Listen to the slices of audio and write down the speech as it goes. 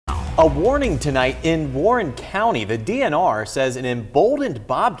A warning tonight in Warren County. The DNR says an emboldened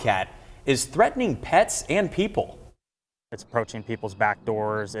bobcat is threatening pets and people. It's approaching people's back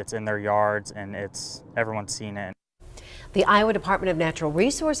doors, it's in their yards, and everyone's seen it. The Iowa Department of Natural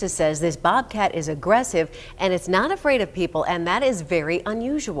Resources says this bobcat is aggressive and it's not afraid of people, and that is very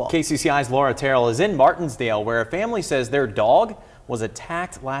unusual. KCCI's Laura Terrell is in Martinsdale, where a family says their dog was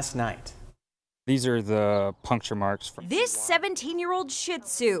attacked last night. These are the puncture marks. This 17-year-old Shih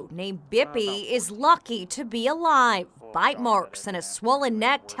Tzu named Bippy is lucky to be alive. Bite marks and a swollen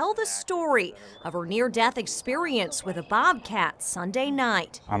neck tell the story of her near-death experience with a bobcat Sunday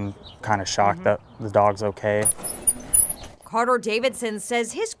night. I'm kind of shocked that the dog's okay. Carter Davidson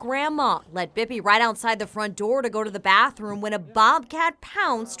says his grandma let Bippy right outside the front door to go to the bathroom when a bobcat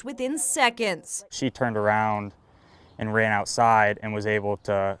pounced within seconds. She turned around and ran outside and was able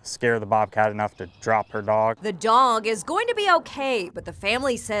to scare the bobcat enough to drop her dog. The dog is going to be okay, but the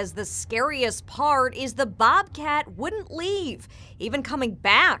family says the scariest part is the bobcat wouldn't leave, even coming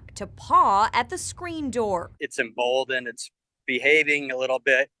back to paw at the screen door. It's emboldened, it's behaving a little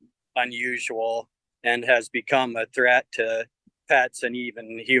bit unusual, and has become a threat to pets and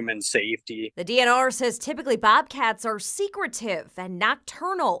even human safety. The DNR says typically bobcats are secretive and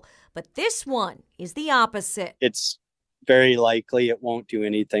nocturnal, but this one is the opposite. It's very likely it won't do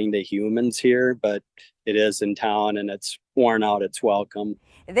anything to humans here, but it is in town and it's worn out its welcome.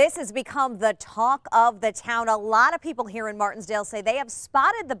 This has become the talk of the town. A lot of people here in Martinsdale say they have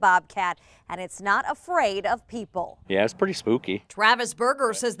spotted the bobcat and it's not afraid of people. Yeah, it's pretty spooky. Travis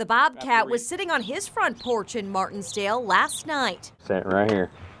Berger says the bobcat was sitting on his front porch in Martinsdale last night. Sat right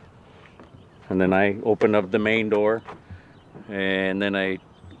here. And then I opened up the main door and then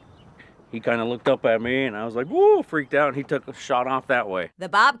he kind of looked up at me and I was like, whoa, freaked out. And he took a shot off that way. The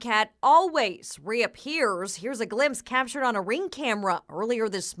bobcat always reappears. Here's a glimpse captured on a Ring camera earlier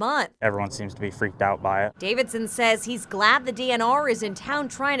this month. Everyone seems to be freaked out by it. Davidson says he's glad the DNR is in town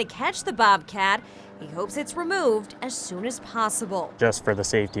trying to catch the bobcat. He hopes it's removed as soon as possible. Just for the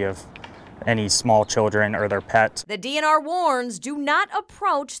safety of any small children or their pets. The DNR warns, do not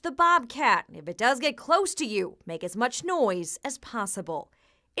approach the bobcat. If it does get close to you, make as much noise as possible.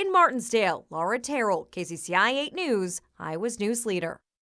 In Martinsdale, Laura Terrell, KCCI 8 News, Iowa's news leader.